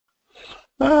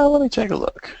Let me take a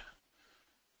look.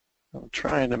 I'm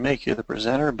trying to make you the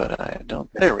presenter, but I don't.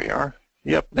 There we are.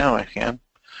 Yep, now I can.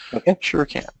 Okay. Sure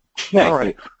can. Yeah, All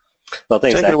right. well,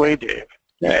 thanks, Take Zach. it away, Dave.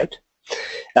 All right.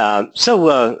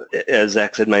 As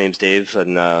Zach said, my name's Dave,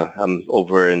 and I'm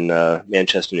over in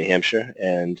Manchester, New Hampshire,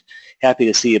 and happy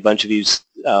to see a bunch of you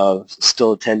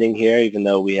still attending here, even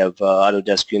though we have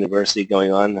Autodesk University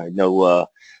going on. I know a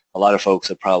lot of folks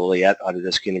are probably at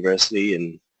Autodesk University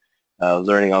and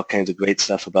learning all kinds of great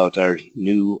stuff about our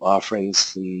new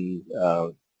offerings and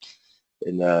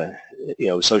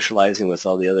socializing with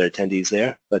all the other attendees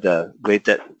there. But great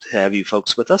to have you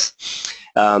folks with us.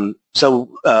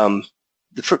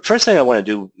 The first thing I want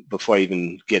to do before I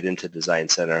even get into Design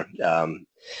Center,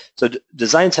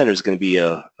 Design Center is going to be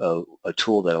a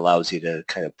tool that allows you to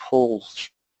kind of pull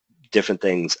different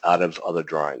things out of other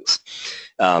drawings.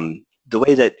 The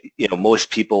way that most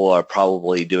people are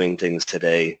probably doing things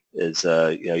today is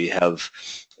you have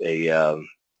a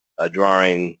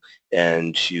drawing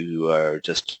and you are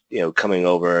just coming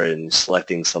over and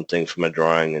selecting something from a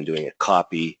drawing and doing a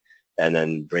copy and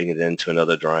then bring it into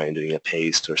another drawing, doing a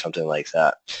paste or something like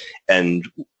that. And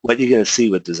what you're going to see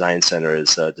with Design Center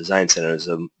is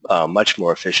a much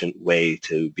more efficient way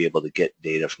to be able to get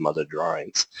data from other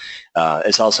drawings.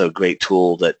 It's also a great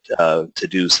tool that to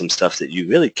do some stuff that you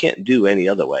really can't do any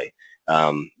other way.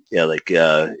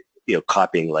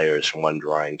 Copying layers from one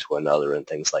drawing to another and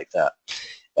things like that.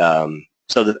 I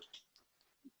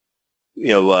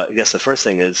guess the first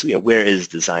thing is, where is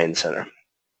Design Center?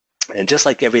 And just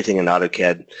like everything in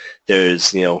AutoCAD,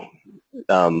 there's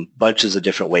bunches of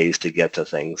different ways to get to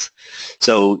things.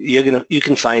 So you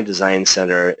can find Design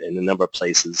Center in a number of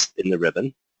places in the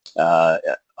ribbon.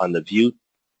 On the View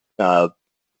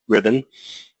ribbon,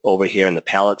 over here in the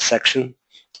Palette section,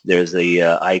 there's the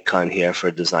icon here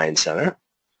for Design Center,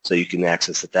 so you can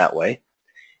access it that way.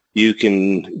 You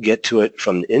can get to it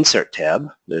from the Insert tab.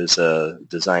 There's a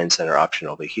Design Center option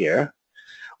over here,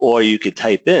 or you could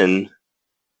type in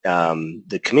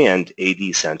the command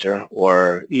AD Center,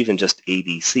 or even just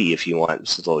ADC if you want.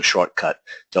 It's a little shortcut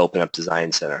to open up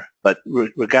Design Center. But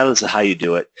regardless of how you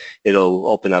do it, it'll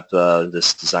open up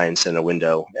this Design Center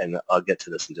window, and I'll get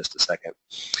to this in just a second.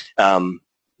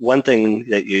 One thing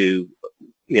that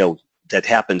that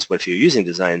happens if you're using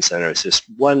Design Center is just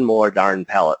one more darn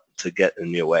palette to get in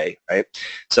your way, right?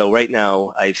 So right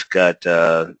now I've got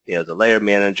the Layer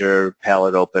Manager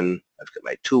palette open. I've got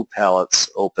my tool palettes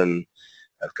open.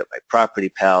 I've got my property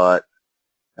palette,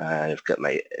 I've got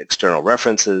my external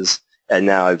references, and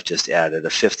now I've just added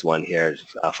a fifth one here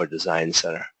for Design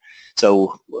Center.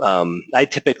 So I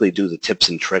typically do the tips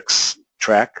and tricks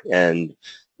track, and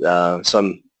so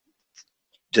I'm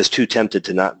just too tempted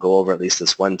to not go over at least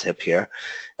this one tip here.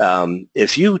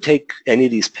 If you take any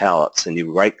of these palettes and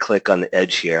you right-click on the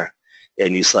edge here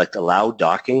and you select Allow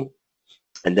Docking,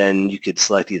 and then you could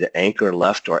select either Anchor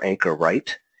Left or Anchor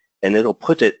Right, and it'll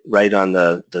put it right on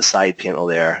the side panel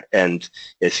there. And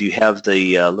if you have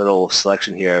the little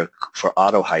selection here for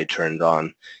auto hide turned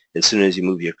on, as soon as you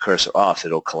move your cursor off,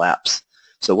 it'll collapse.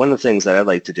 So one of the things that I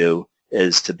like to do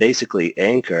is to basically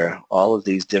anchor all of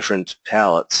these different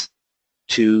palettes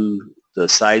to the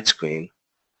side screen,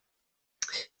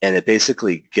 and it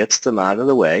basically gets them out of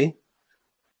the way.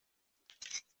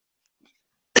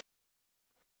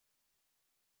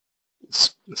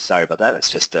 Sorry about that.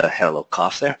 It's just had a little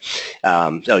cough there.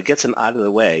 So it gets them out of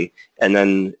the way, and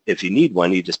then if you need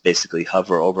one, you just basically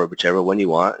hover over whichever one you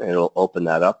want, and it'll open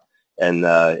that up, and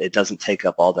it doesn't take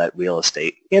up all that real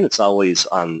estate, and it's always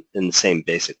in the same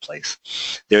basic place.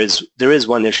 There is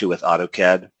one issue with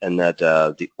AutoCAD, and that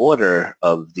the order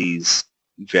of these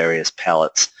various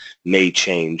palettes may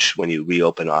change when you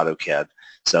reopen AutoCAD.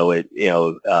 So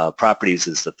properties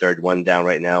is the third one down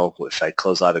right now. If I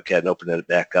close AutoCAD and open it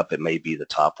back up, it may be the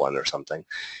top one or something.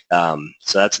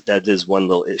 So that is one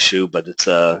little issue, but it's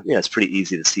it's pretty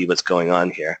easy to see what's going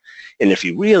on here. And if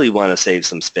you really want to save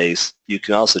some space, you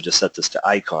can also just set this to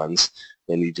icons,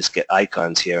 and you just get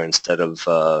icons here instead of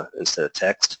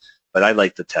text. But I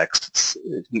like the text.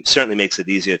 It certainly makes it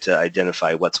easier to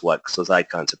identify what's what, because those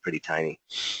icons are pretty tiny.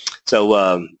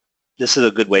 So this is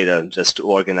a good way to just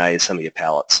organize some of your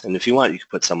palettes. And if you want, you can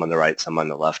put some on the right, some on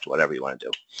the left, whatever you want to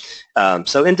do.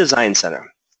 So in Design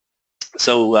Center.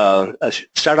 So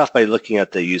start off by looking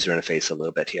at the user interface a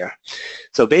little bit here.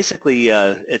 So basically,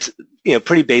 it's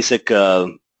pretty basic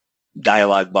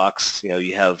dialog box.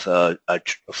 You have a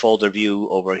folder view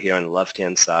over here on the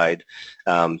left-hand side.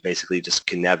 Basically, just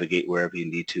can navigate wherever you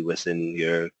need to within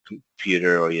your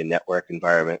computer or your network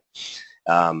environment.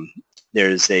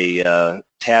 There's a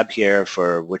tab here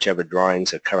for whichever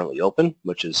drawings are currently open,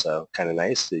 which is kind of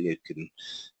nice. So you can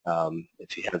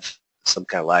If you have some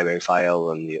kind of library file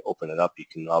and you open it up, you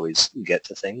can always get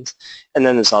to things. And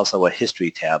then there's also a history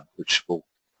tab, which will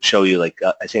show you, like,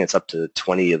 I think it's up to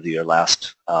 20 of your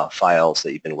last files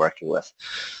that you've been working with.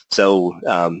 So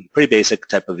pretty basic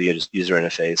type of user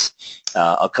interface.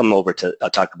 I'll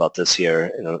talk about this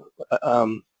here.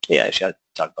 Yeah, actually, I'll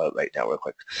talk about it right now real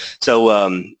quick. So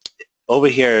over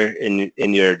here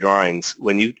in your drawings,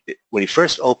 when you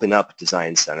first open up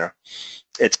Design Center,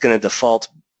 it's going to default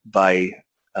by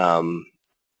out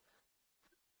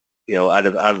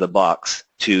of the box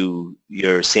to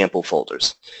your sample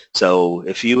folders. So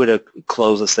if you were to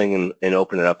close this thing and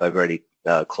open it up, I've already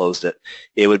closed it,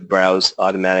 it would browse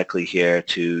automatically here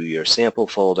to your sample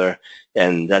folder,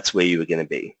 and that's where you were going to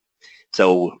be.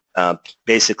 So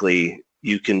basically,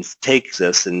 you can take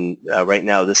this, and right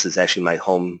now this is actually my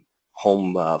home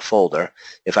folder.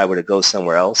 If I were to go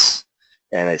somewhere else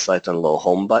and I select on the little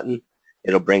home button,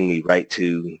 it'll bring me right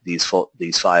to these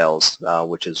files,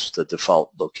 which is the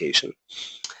default location.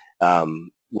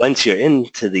 Once you're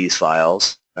into these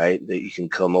files, right, that you can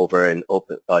come over and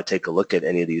take a look at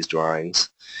any of these drawings,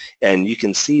 and you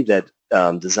can see that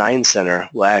Design Center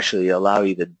will actually allow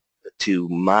you to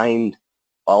mine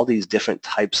all these different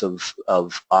types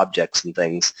of objects and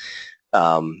things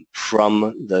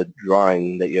from the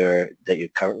drawing that you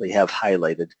currently have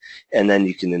highlighted, and then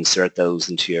you can insert those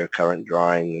into your current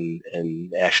drawing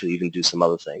and actually even do some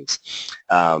other things.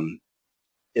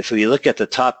 If we look at the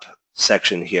top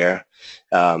section here,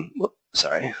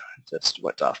 sorry, just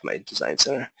went off my Design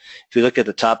Center. If you look at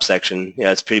the top section,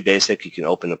 yeah, it's pretty basic. You can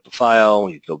open up a file,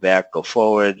 you can go back, go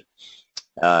forward,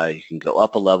 you can go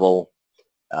up a level.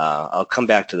 I'll come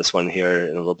back to this one here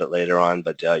in a little bit later on,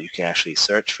 but you can actually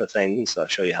search for things. I'll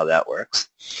show you how that works.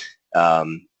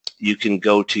 You can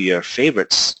go to your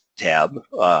Favorites tab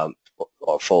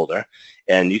or folder,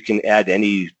 and you can add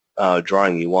any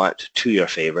drawing you want to your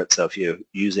favorite. So if you're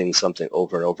using something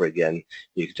over and over again,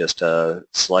 you can just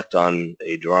select on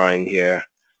a drawing here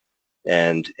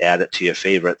and add it to your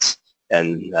favorites.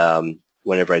 And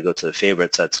whenever I go to the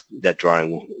favorites, that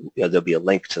drawing, there'll be a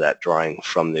link to that drawing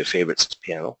from the favorites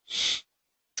panel.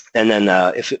 And then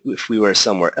if we were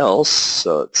somewhere else,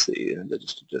 so let's see,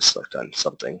 just select on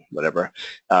something, whatever.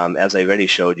 As I already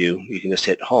showed you, you can just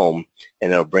hit home,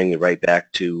 and it'll bring you right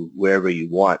back to wherever you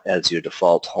want as your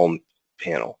default home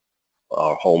panel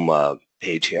or home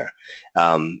page here.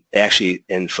 Actually,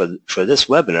 and for this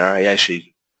webinar, I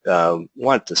actually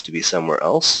want this to be somewhere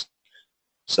else.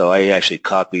 So I actually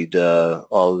copied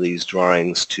all of these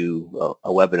drawings to a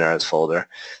webinars folder.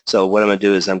 So what I'm going to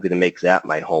do is I'm going to make that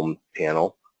my home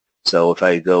panel. So if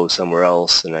I go somewhere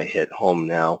else and I hit home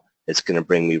now, it's going to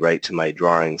bring me right to my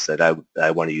drawings that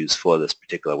I want to use for this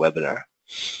particular webinar.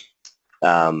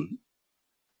 Some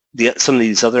of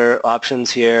these other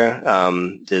options here,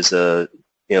 there's the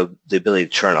ability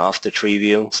to turn off the tree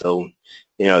view. So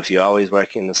if you're always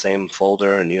working in the same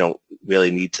folder and you don't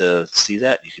really need to see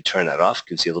that, you could turn that off. It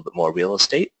gives you a little bit more real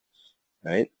estate,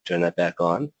 right? Turn that back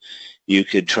on. You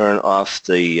could turn off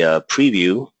the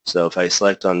preview. So if I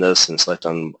select on this and select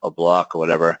on a block or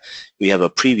whatever, we have a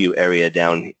preview area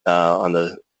down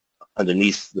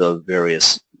underneath the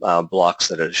various blocks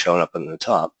that are shown up on the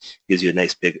top. Gives you a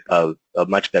nice big, a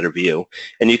much better view.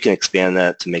 And you can expand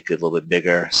that to make it a little bit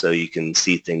bigger so you can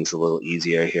see things a little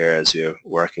easier here as you're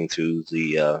working through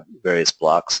the various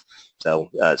blocks.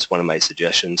 So it's one of my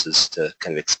suggestions is to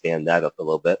kind of expand that up a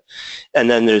little bit. And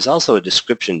then there's also a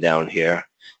description down here,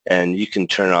 and you can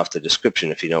turn off the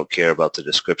description if you don't care about the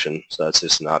description. So that's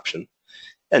just an option.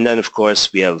 And then, of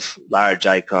course, we have large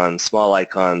icons, small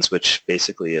icons, which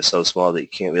basically are so small that you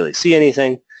can't really see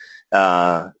anything.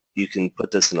 You can put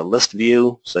this in a list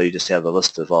view, so you just have a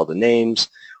list of all the names,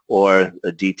 or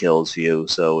a details view,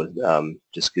 so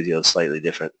just gives you a slightly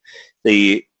different.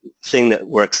 The thing that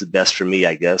works the best for me,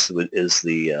 I guess, is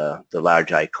the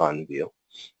large icon view,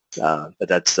 but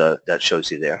that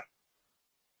shows you there.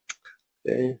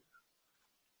 Okay.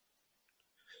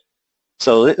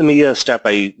 So let me start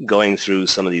by going through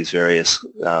some of these various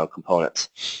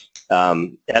components.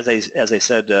 As I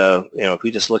said, if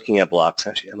we're just looking at blocks,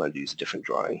 actually I'm going to use a different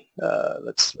drawing.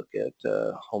 Let's look at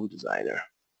Home Designer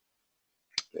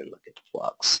and look at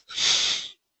blocks.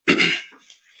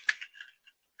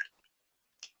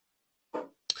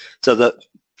 So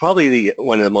probably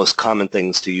one of the most common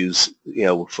things to use,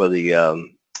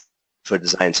 for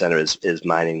Design Center is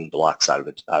mining blocks out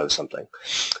of something.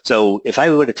 So if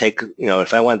I were to take,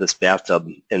 if I wanted this bathtub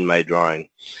in my drawing,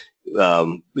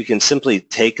 we can simply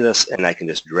take this and I can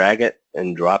just drag it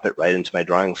and drop it right into my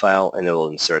drawing file, and it will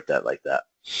insert that like that.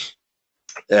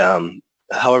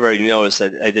 However, you notice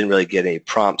that I didn't really get any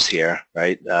prompts here,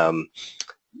 right?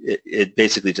 it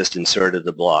basically just inserted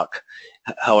the block.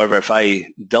 However, if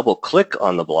I double click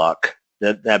on the block,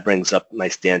 that brings up my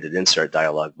standard insert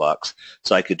dialog box.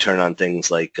 So I could turn on things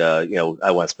like, I want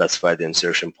to specify the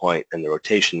insertion point and the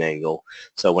rotation angle.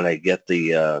 So when I get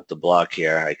the block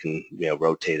here, I can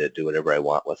rotate it, do whatever I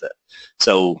want with it.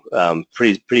 So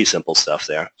pretty simple stuff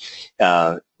there.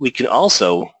 We can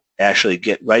also actually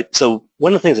get right. So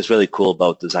one of the things that's really cool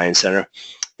about Design Center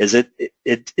is it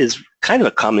is kind of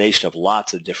a combination of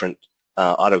lots of different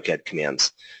AutoCAD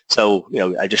commands. So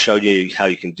I just showed you how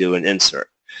you can do an insert.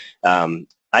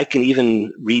 I can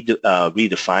even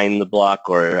redefine the block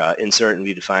or insert and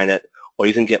redefine it, or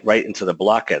even get right into the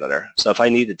block editor. So if I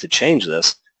needed to change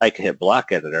this, I can hit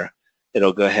block editor.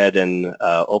 It'll go ahead and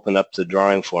open up the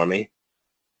drawing for me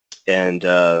and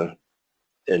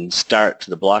start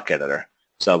the block editor.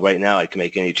 So right now I can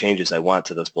make any changes I want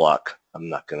to this block. I'm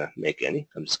not going to make any.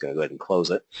 I'm just going to go ahead and close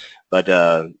it. But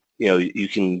you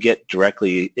can get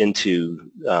directly into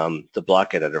the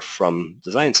block editor from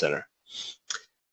Design Center.